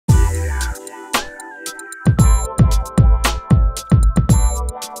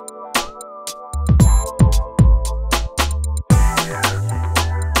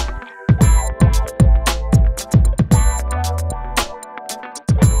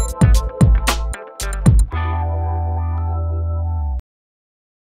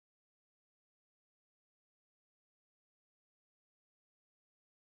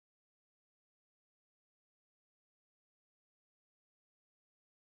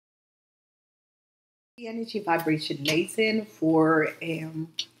The energy vibration lays in for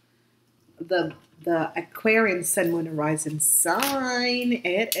the Aquarian Sun, Moon, and Rising sign.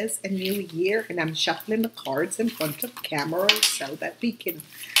 It is a new year, and I'm shuffling the cards in front of camera so that we can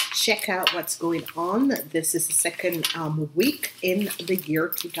check out what's going on. This is the second week in the year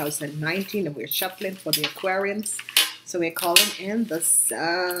 2019, and we're shuffling for the Aquarians. So we're calling in the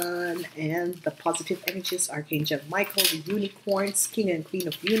Sun and the positive energies, Archangel Michael, the unicorns, King and Queen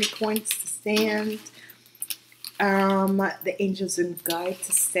of Unicorns to stand. The angels and guides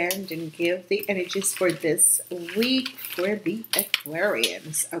to stand and give the energies for this week for the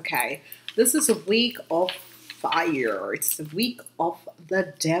Aquarians. Okay, this is a week of fire. It's a week of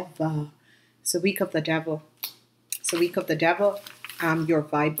the devil. It's a week of the devil. It's a week of the devil. You're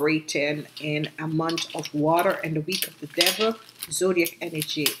vibrating in a month of water, and the week of the devil. Zodiac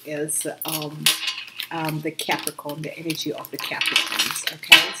energy is the Capricorn, the energy of the Capricorns.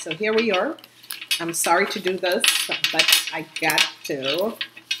 Okay, so here we are. I'm sorry to do this, but I got to.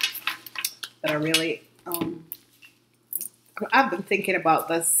 But I really, I've been thinking about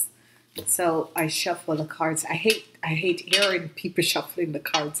this, so I shuffle the cards. I hate hearing people shuffling the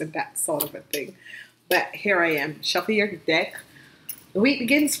cards and that sort of a thing. But here I am, shuffle your deck. The week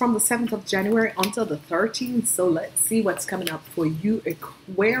begins from the 7th of January until the 13th. So let's see what's coming up for you,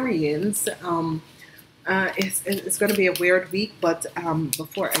 Aquarians. It's going to be a weird week, but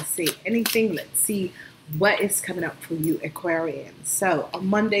before I say anything, let's see what is coming up for you, Aquarians. So on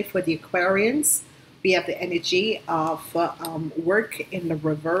Monday for the Aquarians, we have the energy of work in the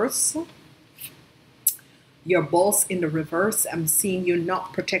reverse. Your boss in the reverse. I'm seeing you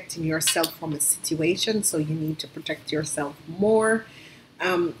not protecting yourself from a situation, so you need to protect yourself more.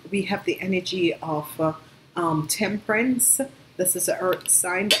 We have the energy of temperance. This is an earth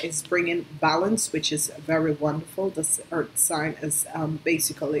sign that is bringing balance, which is very wonderful. This earth sign is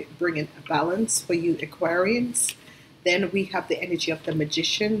basically bringing a balance for you, Aquarians. Then we have the energy of the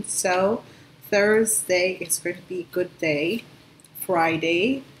magician. So Thursday is going to be a good day.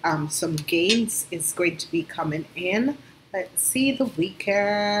 Friday, some gains is going to be coming in. Let's see the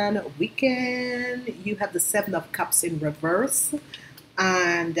weekend. You have the Seven of Cups in reverse,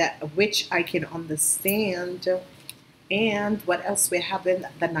 and which I can understand. And what else we have in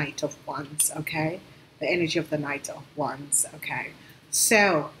the Knight of Wands, okay? The energy of the Knight of Wands, okay?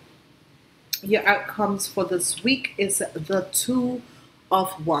 So your outcomes for this week is the Two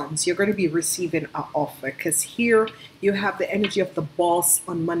of Wands. You're going to be receiving an offer because here you have the energy of the boss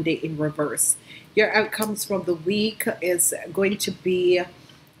on Monday in reverse. Your outcomes from the week is going to be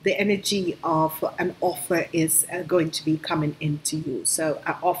the energy of an offer is going to be coming into you. So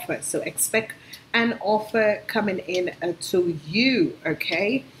an offer. So expect an offer coming in to you.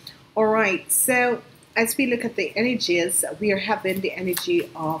 Okay. All right. So as we look at the energies, we are having the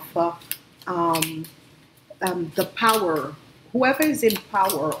energy of the power. Whoever is in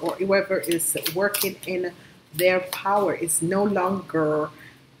power or whoever is working in their power is no longer.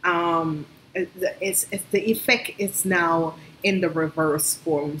 The effect is now in the reverse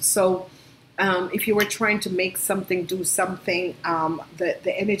form. So if you were trying to make something do something,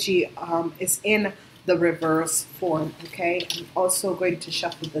 the energy is in the reverse form. Okay, I'm also going to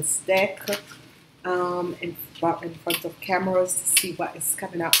shuffle this deck in front of cameras to see what is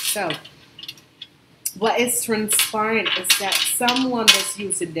coming up. So what is transpiring is that someone was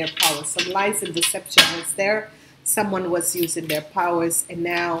using their power. Some lies and deception was there. Someone was using their powers, and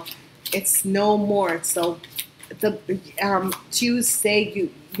now it's no more. So the Tuesday,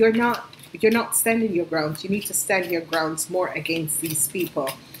 you're not standing your ground. You need to stand your grounds more against these people.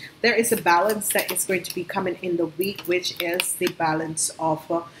 There is a balance that is going to be coming in the week, which is the balance of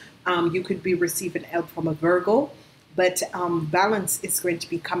you could be receiving help from a Virgo, but balance is going to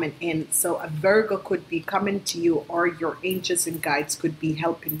be coming in. So a Virgo could be coming to you, or your angels and guides could be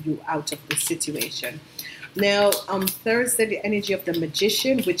helping you out of the situation. Now, on Thursday, the energy of the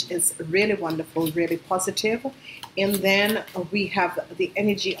magician, which is really wonderful, really positive. And then we have the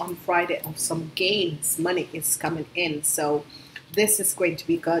energy on Friday of some gains. Money is coming in. So this is going to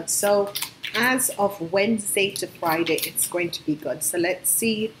be good. So as of Wednesday to Friday, it's going to be good. So let's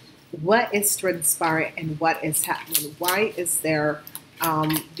see what is transpiring and what is happening. Why is there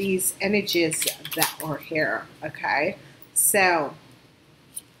these energies that are here? Okay. So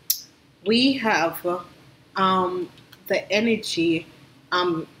we have the energy,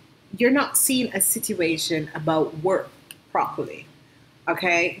 you're not seeing a situation about work properly.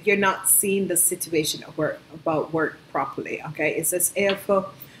 Okay, you're not seeing the situation about work properly. Okay, it's as if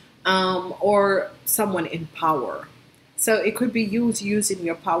or someone in power. So it could be you using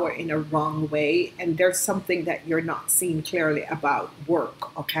your power in a wrong way, and there's something that you're not seeing clearly about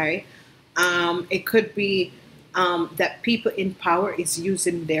work. Okay, It could be that people in power is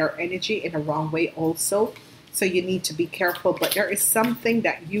using their energy in a wrong way also. So you need to be careful. But there is something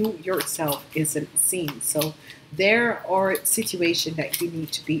that you yourself isn't seeing. So there are situations that you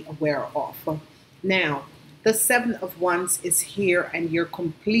need to be aware of. Now, the Seven of Wands is here and you're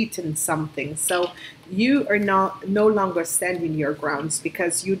completing something. So you are not no longer standing your grounds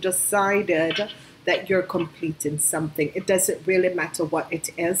because you decided that you're completing something. It doesn't really matter what it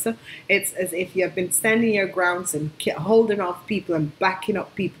is. It's as if you have been standing your grounds and holding off people and backing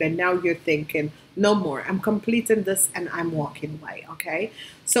up people, and now you're thinking, no more. I'm completing this and I'm walking away. Okay.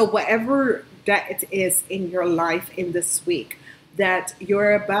 So whatever that it is in your life in this week that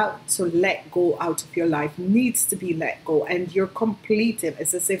you're about to let go out of your life needs to be let go, and you're completing.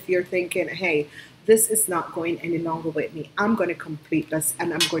 It's as if you're thinking, hey, this is not going any longer with me. I'm going to complete this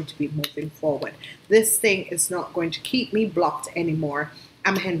and I'm going to be moving forward. This thing is not going to keep me blocked anymore.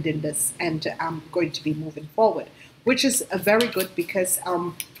 I'm handing this and I'm going to be moving forward, which is very good because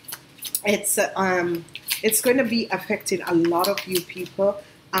it's going to be affecting a lot of you people.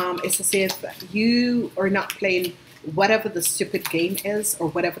 It's as if you are not playing whatever the stupid game is or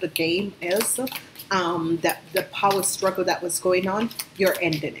whatever the game is, that the power struggle that was going on, you're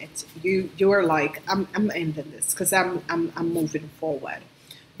ending it. You're like, I'm ending this because I'm moving forward.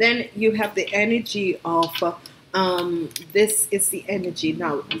 Then you have the energy of this is the energy.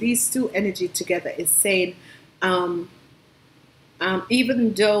 Now these two energy together is saying,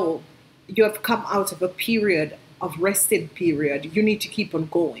 even though you have come out of a period of rested period, you need to keep on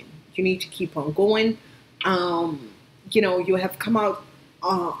going. You need to keep on going. You have come out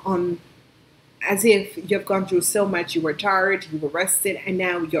on as if you've gone through so much. You were tired, you were rested, and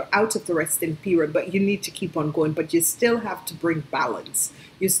now you're out of the resting period, but you need to keep on going. But you still have to bring balance.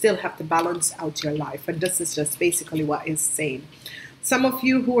 You still have to balance out your life. And this is just basically what it's saying. Some of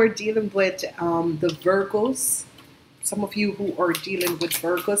you who are dealing with the Virgos, some of you who are dealing with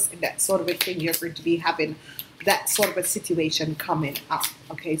Virgos and that sort of a thing, you're going to be having that sort of a situation coming up.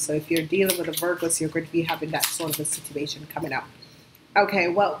 Okay, so if you're dealing with the Virgos, you're going to be having that sort of a situation coming up. Okay,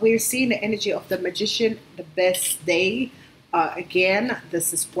 well, we're seeing the energy of the Magician, the best day. Again,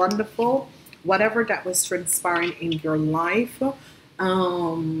 this is wonderful. Whatever that was transpiring in your life,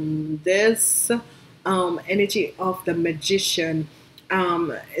 this energy of the Magician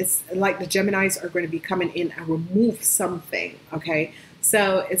is like the Geminis are going to be coming in and remove something. Okay,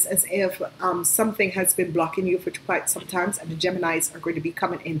 so it's as if something has been blocking you for quite some time, and the Geminis are going to be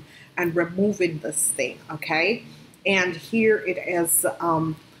coming in and removing this thing. Okay. And here it is,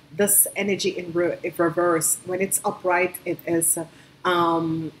 this energy in reverse. When it's upright, it is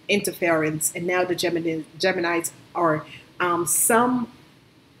interference. And now the Geminis are some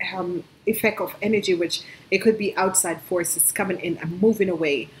effect of energy, which it could be outside forces coming in and moving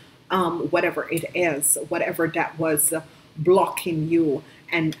away whatever it is, whatever that was blocking you,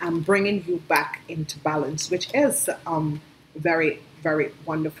 and bringing you back into balance, which is very, very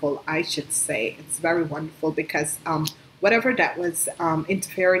wonderful. I should say it's very wonderful because whatever that was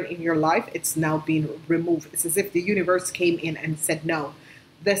interfering in your life, it's now being removed. It's as if the universe came in and said, no,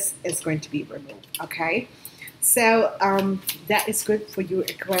 this is going to be removed. Okay, so that is good for you,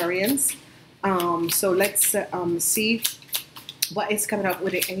 Aquarians. So let's see what is coming up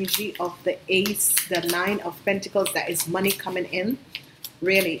with the energy of the Ace, the Nine of Pentacles. That is money coming in.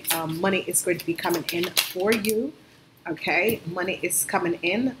 Really, money is going to be coming in for you. Okay, money is coming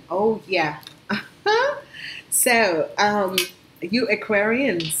in. Oh yeah. So you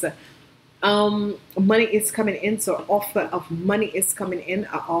Aquarians, money is coming in. So offer of money is coming in,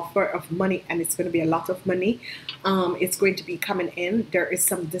 an offer of money, and it's going to be a lot of money. It's going to be coming in. There is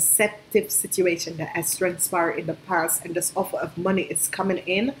some deceptive situation that has transpired in the past, and this offer of money is coming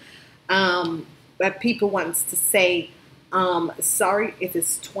in. But people wants to say, sorry, it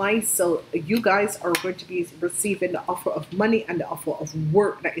is twice. So you guys are going to be receiving the offer of money and the offer of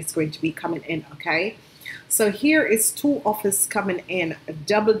work that is going to be coming in. Okay, so here is two offers coming in, a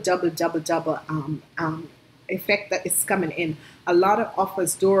double effect that is coming in. A lot of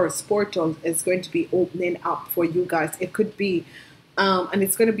offers, doors, portals is going to be opening up for you guys. It could be and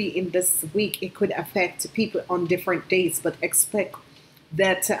it's going to be in this week. It could affect people on different days, but expect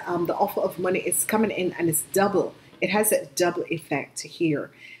that the offer of money is coming in and it's double. It has a double effect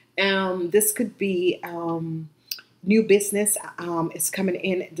here. This could be new business is coming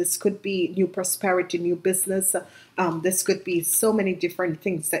in. This could be new prosperity, new business. This could be so many different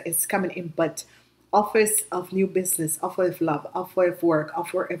things that is coming in, but offers of new business, offer of love, offer of work,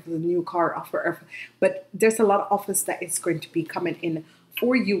 offer of the new car, offer of, but there's a lot of offers that is going to be coming in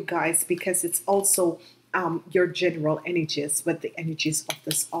for you guys, because it's also your general energies with the energies of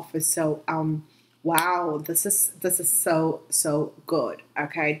this office. So wow, this is so good.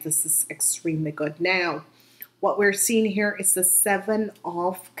 Okay, this is extremely good. Now what we're seeing here is the Seven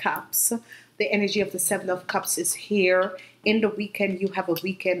of Cups. The energy of the Seven of Cups is here. In the weekend, you have a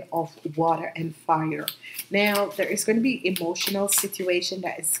weekend of water and fire. Now, there is going to be emotional situation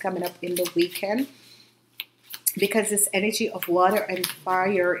that is coming up in the weekend, because this energy of water and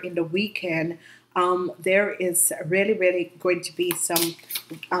fire in the weekend, there is really going to be some,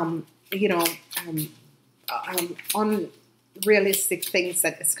 you know, unrealistic things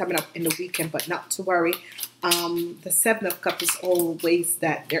that is coming up in the weekend, but not to worry. The Seven of Cups is always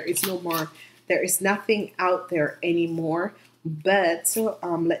that there is no more, there is nothing out there anymore. But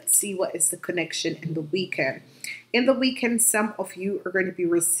let's see what is the connection in the weekend. In the weekend, some of you are going to be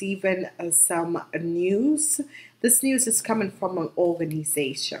receiving some news. This news is coming from an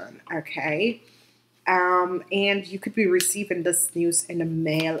organization, okay? And you could be receiving this news in the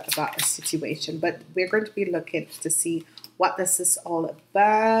mail about a situation, but we're going to be looking to see what this is all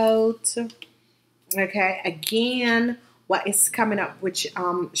about. Okay, again, what is coming up, which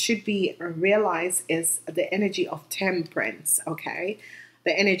should be realized, is the energy of temperance. Okay,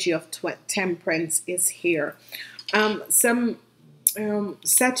 the energy of temperance is here. Some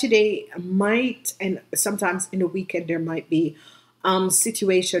Saturday might, and sometimes in the weekend there might be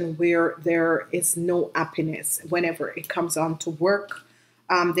situation where there is no happiness whenever it comes on to work.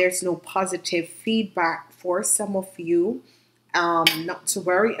 There's no positive feedback for some of you. Not to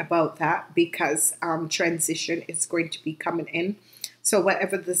worry about that, because transition is going to be coming in. So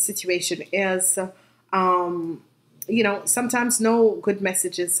whatever the situation is, you know, sometimes no good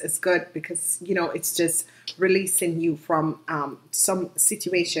messages is good, because, you know, it's just releasing you from some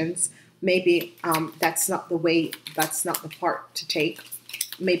situations. Maybe that's not the way, that's not the part to take.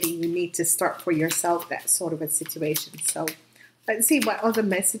 Maybe you need to start for yourself that sort of a situation. So let's see what other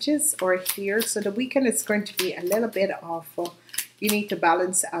messages are here. So the weekend is going to be a little bit of, you need to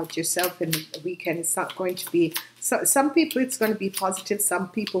balance out yourself in the weekend. It's not going to be, so some people it's going to be positive. Some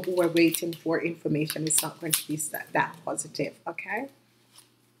people who are waiting for information, it's not going to be that positive, okay?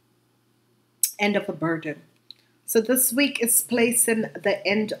 End of a burden. So this week is placing the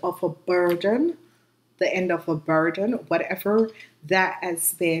end of a burden, the end of a burden, whatever that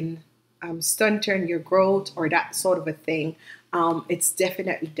has been stunting your growth or that sort of a thing. It's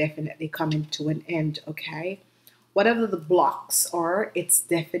definitely coming to an end, okay? Whatever the blocks are, it's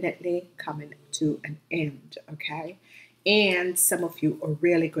definitely coming to an end, okay? And some of you are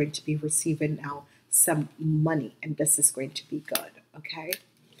really going to be receiving now some money, and this is going to be good, okay?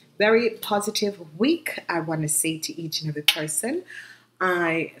 Very positive week, I want to say to each and every person.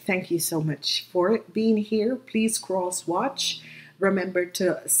 I thank you so much for being here. Please cross watch. Remember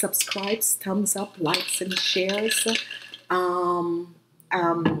to subscribe, thumbs up, likes, and shares. I'm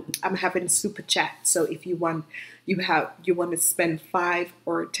having super chat, so if you want, you want to spend 5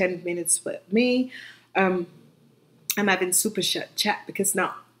 or 10 minutes with me, I'm having super chat because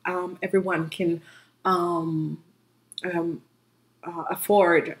not everyone can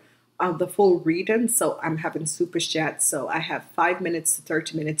afford the full reading, so I'm having super chat. So I have 5 minutes to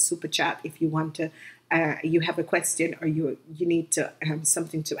 30 minutes super chat if you want to. You have a question or you need to have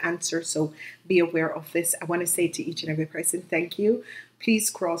something to answer, so be aware of this. I want to say to each and every person, thank you.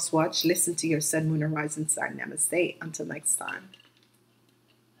 Please cross watch, listen to your sun, moon, or rising sign. Namaste. Until next time.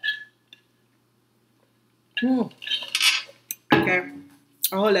 Okay,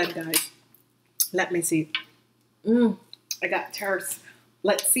 hold on, guys. Let me see. I got thirst.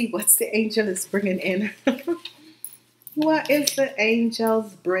 Let's see what's the angel is bringing in. What is the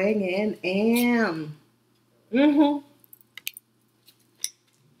angels bringing in?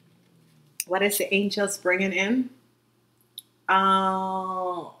 What is the angels bringing in?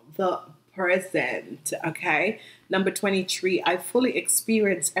 The present, okay? Number 23, I fully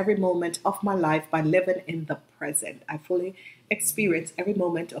experience every moment of my life by living in the present. I fully experience every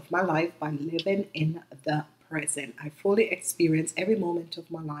moment of my life by living in the present. I fully experience every moment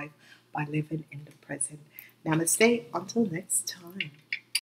of my life by living in the present. Namaste. Until next time.